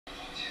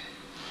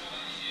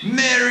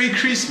Merry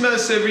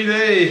Christmas every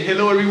day!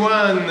 Hello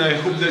everyone! I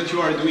hope that you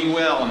are doing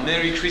well.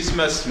 Merry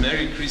Christmas,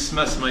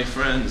 my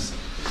friends.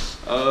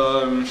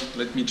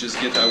 Let me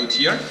just get out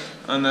here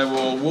and I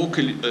will walk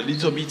a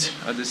little bit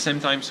at the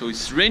same time. So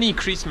it's rainy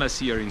Christmas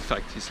here, in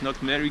fact. It's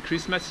not Merry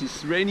Christmas,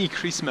 it's rainy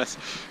Christmas.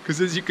 Because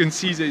as you can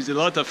see, there is a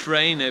lot of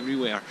rain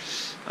everywhere.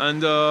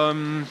 And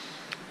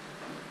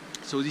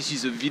so this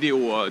is a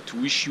video to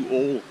wish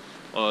you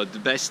all the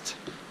best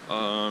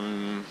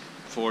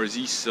for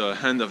this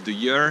end of the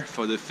year,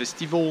 for the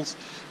festivals,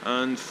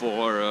 and for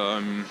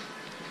the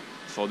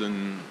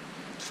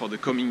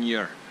coming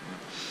year.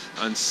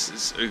 And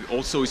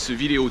also it's a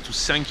video to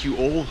thank you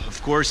all.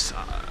 Of course,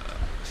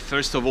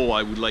 first of all,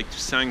 I would like to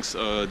thank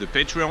the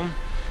Patreon,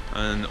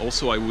 and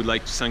also I would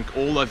like to thank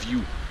all of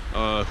you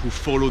who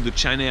follow the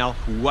channel,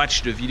 who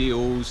watch the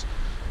videos,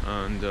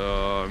 and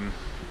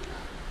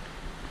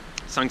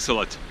thanks a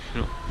lot.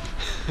 You know.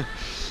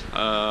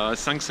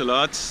 Thanks a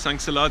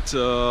lot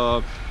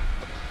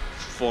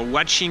for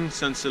watching.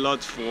 Thanks a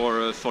lot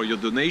for your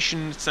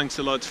donation. Thanks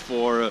a lot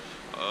for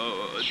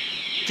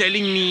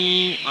telling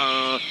me,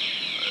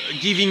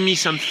 giving me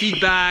some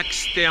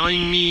feedbacks,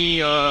 telling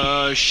me,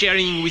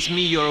 sharing with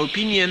me your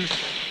opinion,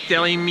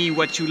 telling me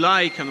what you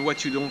like and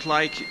what you don't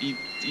like.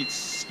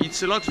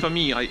 It's a lot for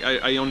me.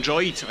 I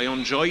enjoy it.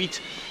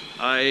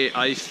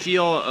 I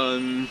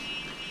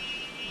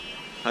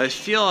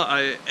feel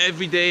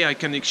every day I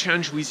can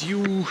exchange with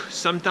you.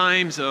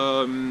 Sometimes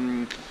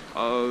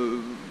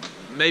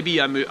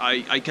maybe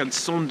I can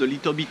sound a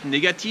little bit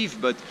negative,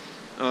 but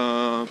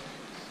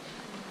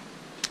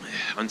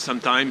and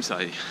sometimes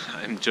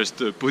I'm just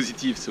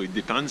positive, so it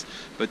depends.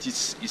 But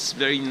it's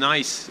very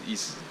nice.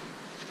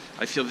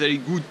 I feel very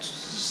good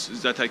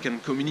that I can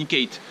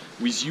communicate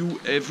with you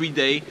every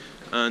day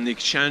and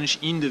exchange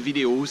in the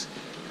videos.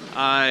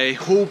 I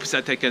hope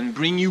that I can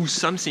bring you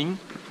something.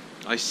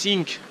 I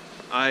think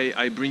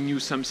I bring you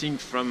something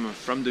from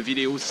the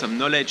videos, some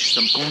knowledge,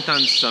 some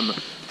content, some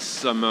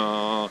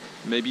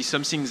maybe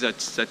something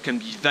that can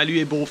be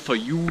valuable for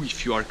you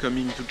if you are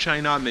coming to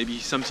China, maybe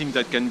something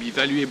that can be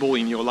valuable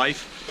in your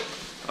life.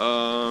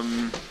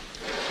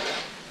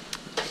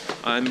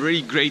 I'm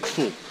really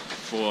grateful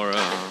for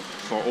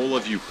all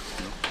of you,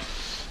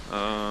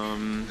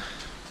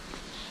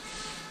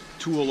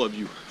 to all of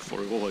you,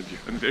 for all of you.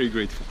 I'm very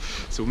grateful.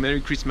 So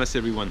Merry Christmas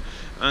everyone.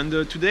 And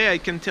today I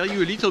can tell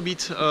you a little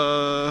bit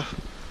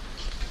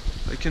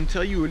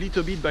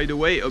by the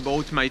way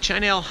about my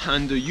channel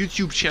and the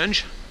YouTube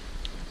change.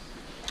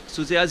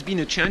 So there has been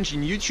a change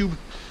in YouTube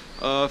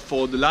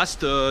for the last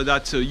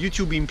that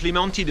YouTube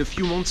implemented a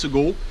few months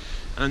ago,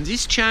 and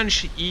this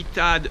change, it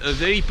had a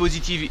very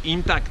positive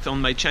impact on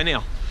my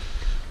channel.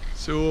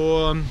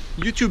 So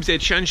YouTube, they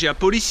changed their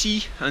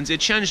policy and they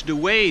changed the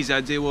way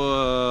that they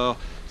will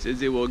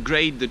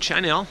grade the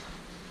channel.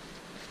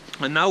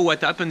 And now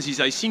what happens is,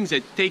 I think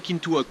they take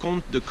into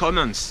account the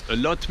comments a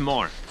lot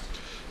more.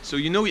 So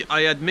you know,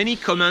 I had many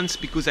comments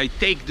because I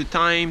take the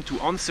time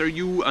to answer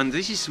you, and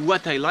this is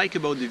what I like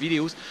about the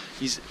videos,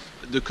 is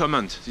the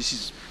comment. This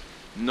is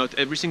not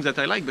everything that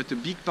I like, but the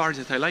big part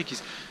that I like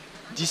is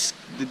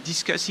the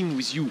discussing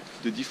with you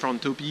the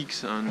different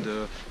topics and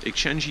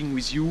exchanging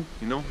with you.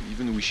 You know,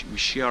 even we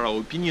share our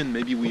opinion.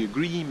 Maybe we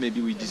agree,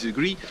 maybe we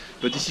disagree,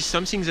 but this is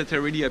something that I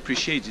really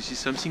appreciate. This is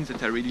something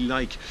that I really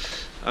like.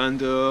 And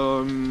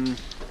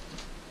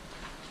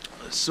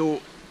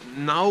so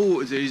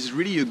now there is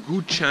really a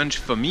good change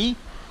for me.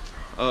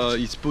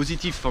 It's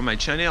positive for my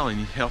channel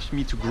and it helps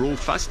me to grow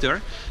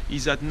faster.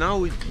 Is that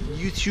now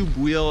YouTube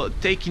will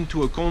take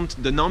into account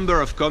the number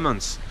of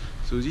comments.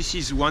 So this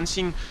is one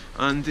thing,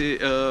 and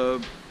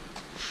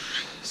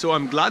so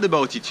I'm glad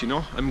about it. You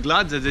know, I'm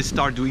glad that they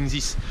start doing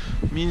this.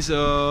 It means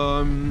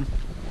the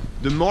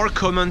more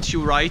comments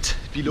you write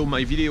below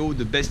my video,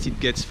 the best it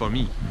gets for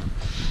me.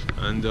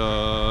 And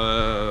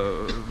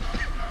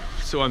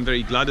so I'm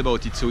very glad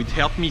about it. So it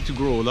helped me to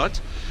grow a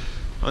lot.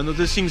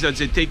 Another thing that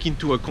they take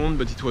into account,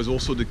 but it was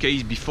also the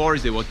case before,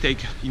 is they will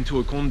take into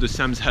account the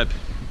thumbs up.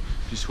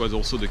 This was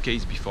also the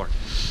case before.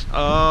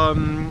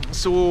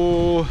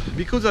 So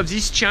because of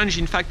this change,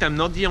 in fact, I'm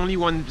not the only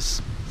one.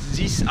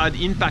 This had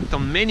impact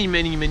on many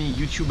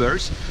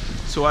YouTubers.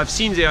 So I've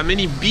seen there are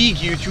many big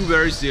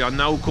YouTubers, they are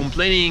now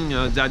complaining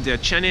that their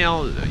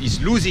channel is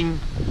losing.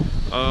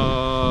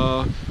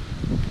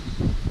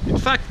 In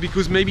fact,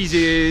 because maybe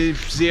they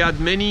had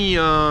many,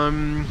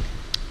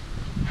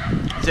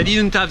 they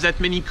didn't have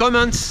that many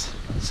comments,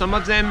 some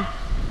of them,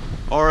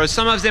 or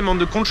some of them on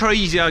the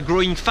contrary, they are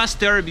growing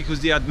faster because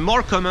they had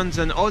more comments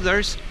than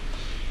others.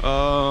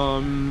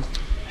 And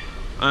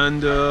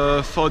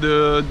for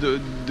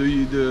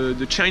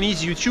the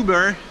Chinese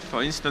YouTuber,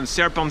 for instance,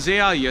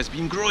 Serpanzea, he has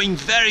been growing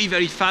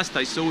very fast,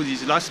 I saw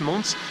these last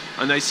months,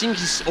 and I think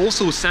it's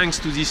also thanks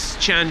to this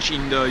change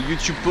in the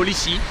YouTube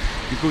policy,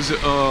 because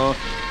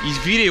his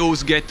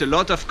videos get a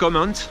lot of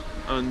comments,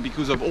 and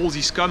because of all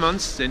these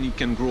comments, then it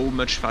can grow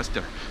much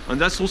faster. And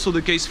that's also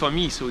the case for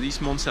me. So this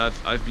month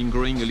I've been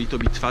growing a little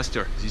bit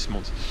faster this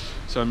month.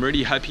 So I'm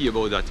really happy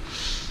about that.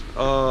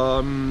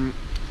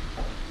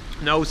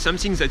 Now,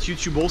 something that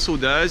YouTube also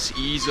does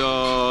is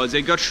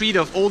they got rid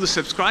of all the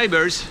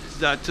subscribers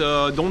that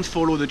don't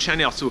follow the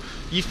channel. So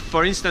if,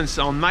 for instance,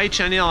 on my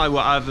channel I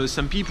will have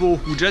some people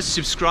who just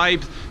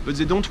subscribe but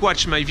they don't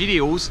watch my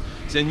videos,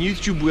 then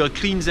YouTube will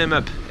clean them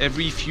up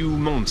every few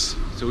months.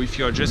 So if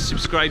you are just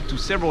subscribed to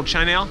several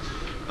channels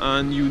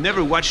and you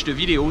never watch the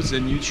videos,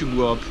 then YouTube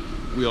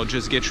will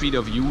just get rid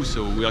of you,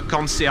 so will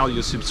cancel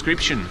your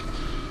subscription.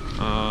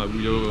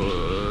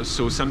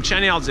 So some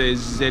channels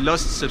they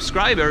lost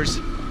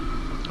subscribers.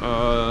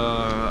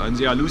 And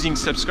they are losing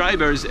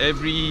subscribers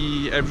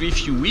every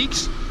few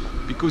weeks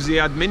because they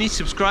had many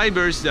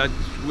subscribers that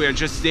were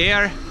just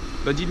there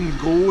but didn't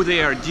go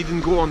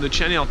on the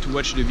channel to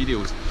watch the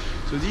videos.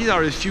 So these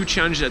are a few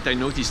changes that I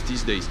noticed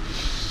these days.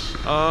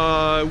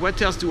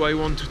 What else do I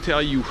want to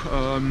tell you?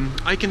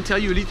 I can tell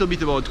you a little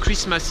bit about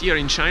Christmas here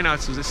in China.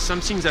 So there's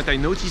something that I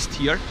noticed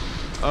here.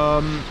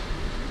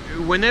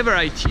 Whenever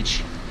I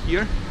teach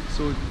here,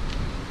 so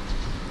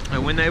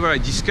whenever I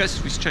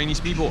discuss with Chinese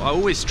people, I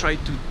always try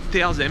to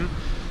tell them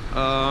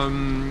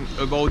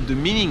about the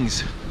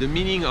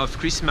meaning of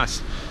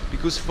Christmas.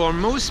 Because for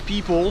most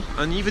people,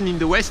 and even in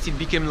the West it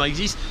became like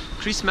this,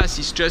 Christmas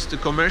is just a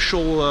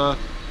commercial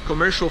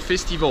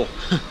festival.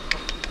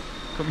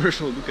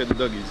 Commercial, look at the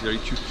dog, it's very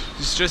cute.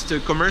 It's just a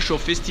commercial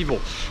festival.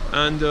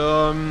 And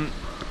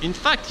in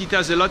fact it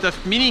has a lot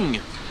of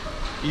meaning.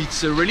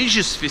 It's a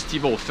religious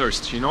festival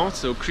first, you know.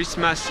 So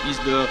Christmas is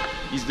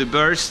the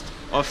birth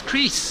of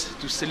Christ,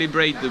 to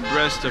celebrate the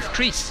birth of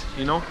Christ,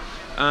 you know.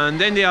 And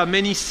then there are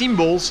many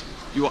symbols.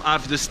 You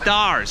have the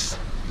stars,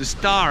 the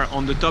star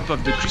on the top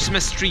of the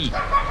Christmas tree.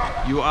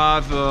 You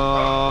have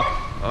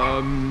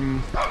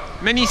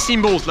many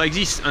symbols like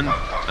this,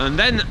 and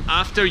then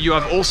after you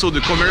have also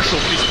the commercial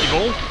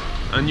festival,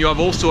 and you have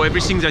also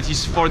everything that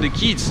is for the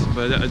kids,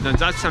 but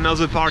that's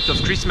another part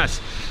of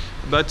Christmas.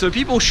 But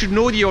people should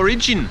know the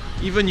origin,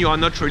 even you are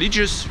not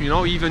religious, you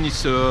know, even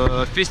it's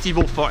a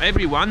festival for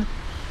everyone.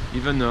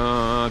 Even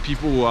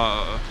people who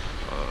are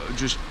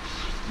just,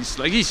 it's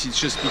like this, it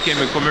just became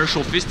a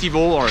commercial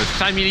festival or a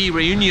family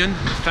reunion,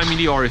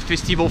 or a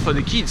festival for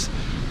the kids.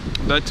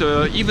 But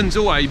even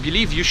though I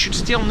believe you should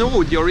still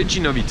know the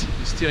origin of it,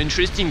 it's still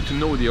interesting to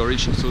know the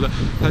origin. So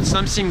that's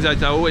something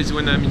that I always,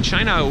 when I'm in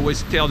China, I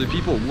always tell the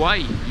people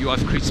why you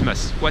have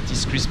Christmas, what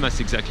is Christmas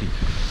exactly.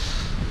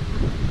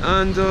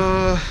 And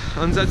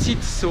that's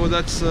it. So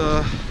that's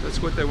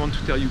what I want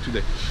to tell you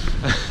today.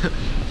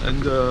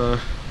 And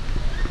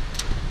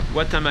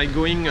what am I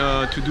going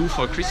to do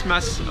for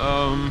Christmas?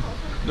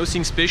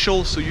 Nothing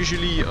special. So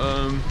usually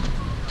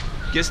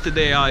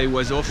yesterday I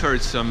was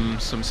offered some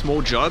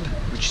small job,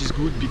 which is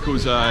good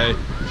because I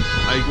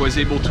was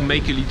able to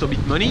make a little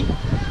bit money.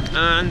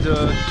 And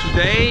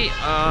today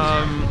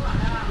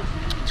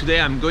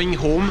I'm going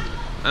home,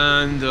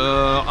 and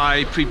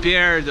I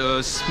prepared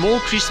a small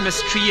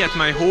Christmas tree at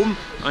my home,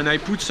 and I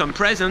put some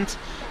present,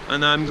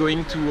 and I'm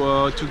going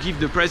to give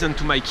the present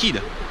to my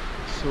kid.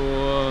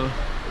 So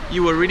he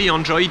will really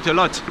enjoy it a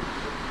lot.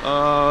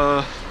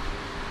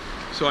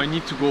 So I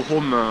need to go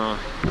home. I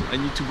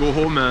need to go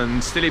home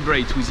and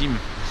celebrate with him.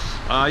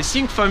 I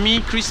think for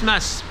me,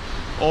 Christmas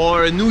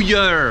or New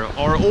Year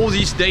or all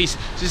these days,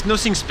 there's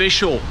nothing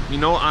special. You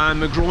know,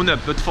 I'm a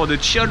grown-up, but for the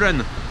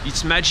children,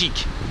 it's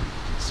magic.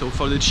 So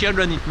for the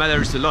children, it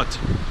matters a lot.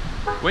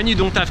 When you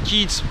don't have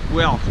kids,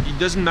 well, it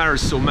doesn't matter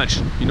so much.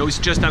 You know, it's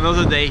just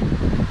another day.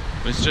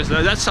 It's just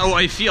that's how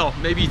I feel.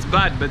 Maybe it's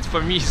bad, but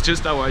for me, it's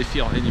just how I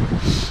feel anyway.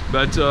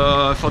 But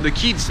for the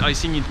kids, I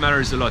think it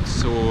matters a lot.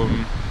 So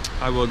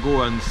I will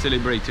go and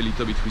celebrate a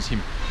little bit with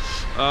him.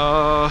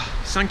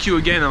 Thank you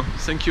again.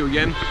 Thank you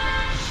again.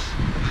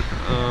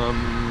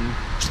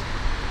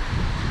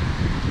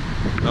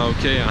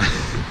 Okay.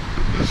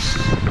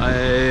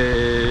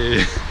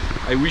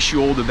 I wish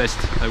you all the best.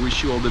 I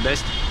wish you all the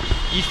best.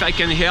 If I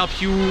can help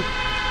you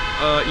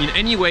in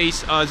any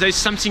ways, there's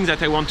something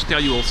that I want to tell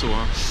you also.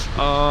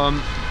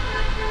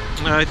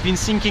 I've been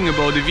thinking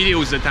about the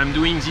videos that I'm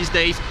doing these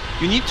days.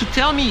 You need to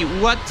tell me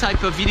what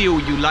type of video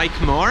you like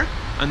more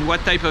and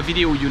what type of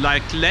video you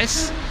like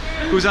less,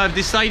 because I've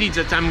decided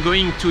that I'm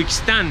going to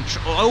extend,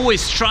 or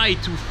always try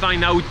to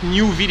find out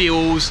new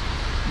videos,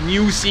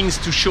 new things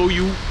to show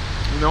you,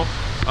 you know.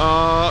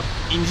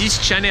 In these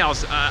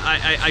channels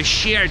I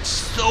shared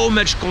so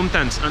much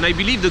content, and I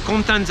believe the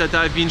content that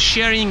I've been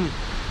sharing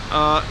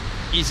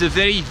is a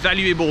very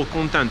valuable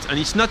content, and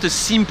it's not a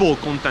simple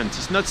content.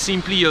 It's not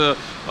simply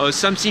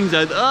something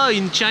that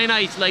in China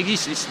it's like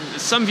this.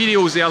 Some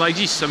videos they are like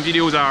this, some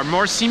videos are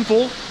more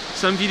simple,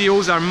 some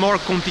videos are more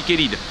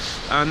complicated,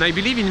 and I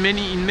believe in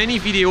many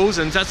videos,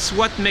 and that's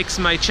what makes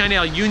my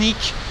channel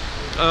unique.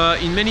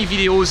 In many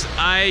videos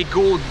I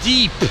go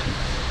deep.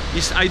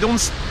 I don't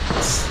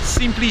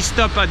simply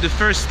stop at the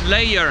first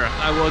layer.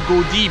 I will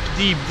go deep,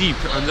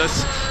 and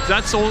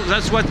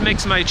that's what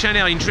makes my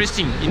channel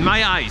interesting in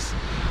my eyes.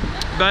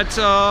 But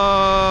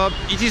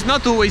it is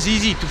not always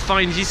easy to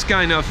find this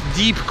kind of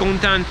deep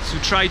content, to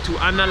try to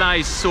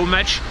analyze so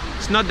much.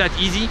 It's not that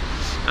easy.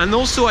 And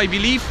also I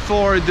believe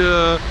for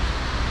the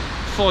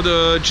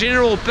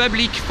general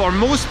public, for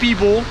most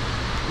people,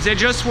 they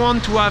just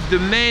want to have the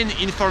main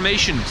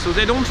information, so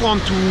they don't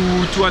want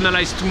to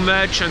analyze too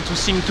much and to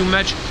think too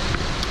much.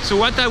 So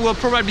what I will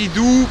probably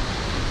do,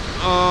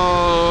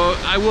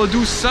 I will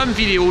do some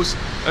videos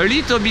a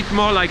little bit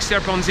more like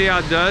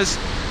Serpentsia does,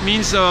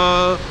 means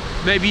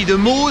maybe the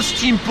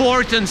most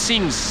important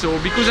things. So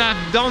because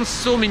I've done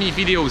so many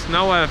videos,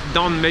 now I've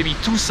done maybe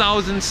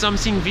 2,000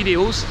 something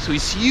videos, so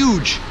it's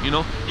huge, you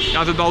know.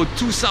 I have about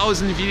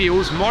 2,000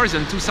 videos, more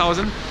than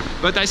 2,000.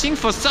 But I think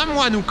for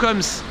someone who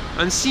comes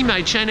and see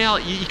my channel,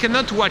 he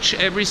cannot watch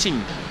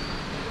everything.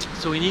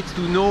 So he needs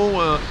to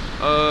know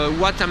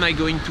what am I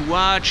going to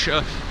watch.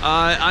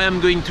 I am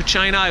going to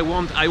China. I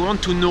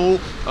want to know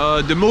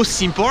the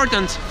most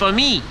important for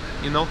me,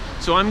 you know.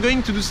 So I'm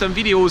going to do some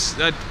videos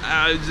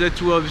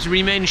that will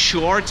remain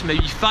short,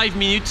 maybe 5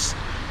 minutes.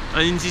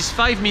 And in these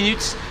 5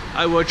 minutes,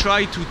 I will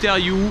try to tell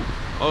you,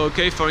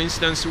 okay, for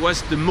instance,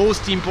 what's the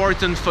most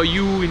important for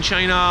you in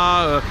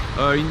China,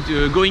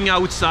 going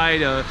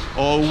outside,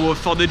 or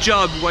for the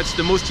job, what's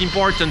the most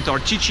important, or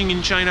teaching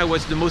in China,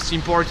 what's the most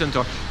important,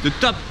 or the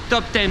top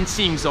 10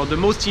 things, or the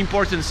most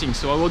important things.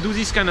 So I will do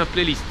this kind of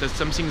playlist. That's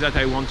something that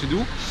I want to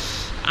do.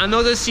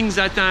 Another thing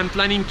that I'm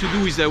planning to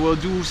do is I will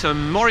do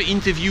some more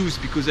interviews,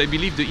 because I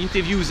believe the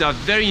interviews are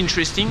very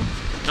interesting.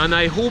 And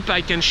I hope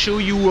I can show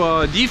you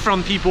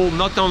different people,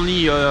 not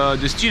only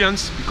the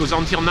students, because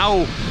until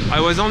now I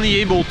was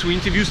only able to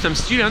interview some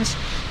students.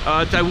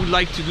 I would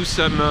like to do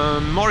some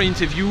more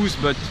interviews,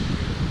 but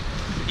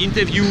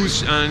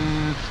interviews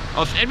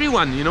of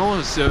everyone, you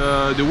know,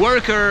 so, the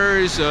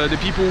workers, the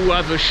people who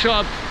have a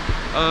shop,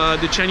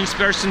 the Chinese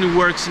person who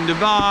works in the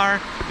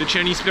bar, the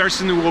Chinese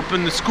person who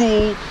opened the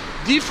school,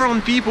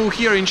 different people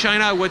here in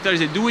China. What are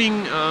they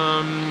doing?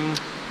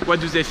 What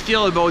do they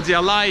feel about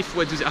their life?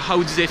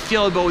 How do they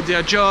feel about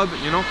their job?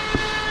 You know.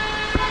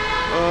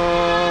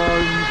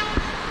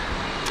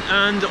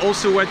 And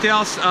also, what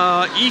else?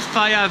 If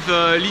I have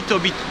a little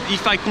bit,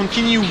 if I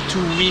continue to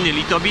win a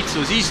little bit,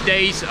 so these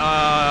days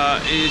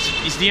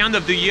is the end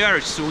of the year,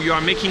 so you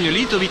are making a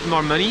little bit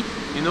more money.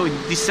 You know, in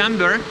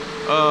December,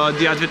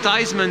 the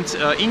advertisement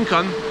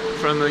income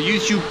from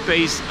YouTube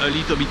pays a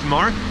little bit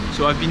more.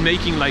 So I've been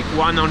making like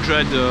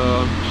 100,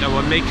 I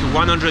will make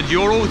 100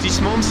 euro this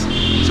month.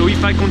 So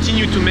if I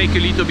continue to make a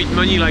little bit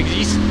money like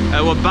this,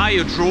 I will buy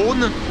a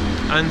drone,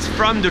 and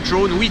from the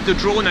drone, with the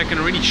drone, I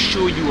can really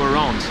show you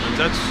around. And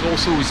that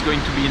also is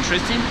going to be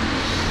interesting.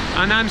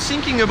 And I'm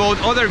thinking about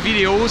other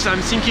videos.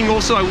 I'm thinking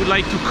also I would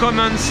like to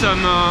comment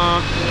some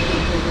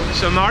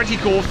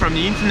article from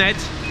the internet.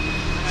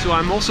 So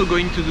I'm also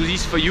going to do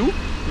this for you.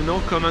 You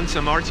know, comment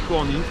some article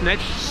on the internet.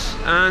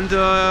 And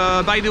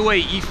by the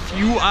way, if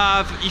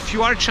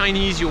you are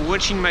Chinese, you're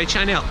watching my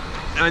channel,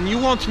 and you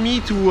want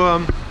me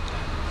to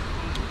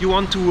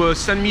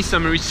send me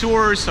some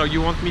resource, or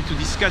you want me to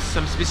discuss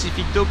some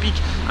specific topic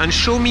and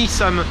show me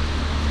some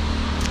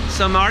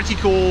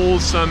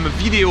articles, some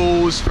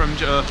videos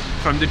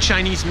from the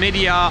Chinese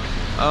media,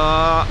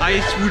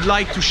 I would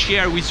like to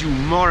share with you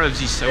more of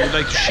this. I would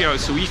like to share.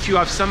 So if you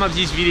have some of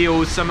these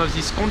videos, some of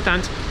this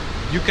content,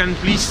 you can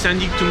please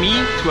send it to me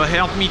to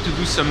help me to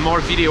do some more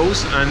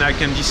videos, and I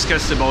can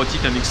discuss about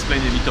it and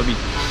explain a little bit.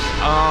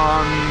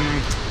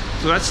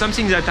 So that's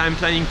something that I'm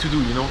planning to do,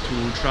 you know,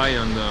 to try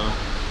and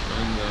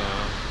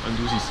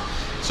do this.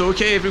 So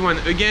okay, everyone,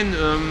 again,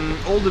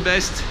 all the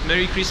best,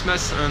 Merry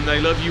Christmas, and I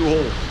love you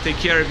all. Take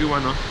care,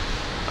 everyone.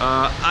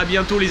 À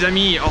bientôt, les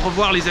amis. Au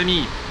revoir, les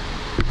amis.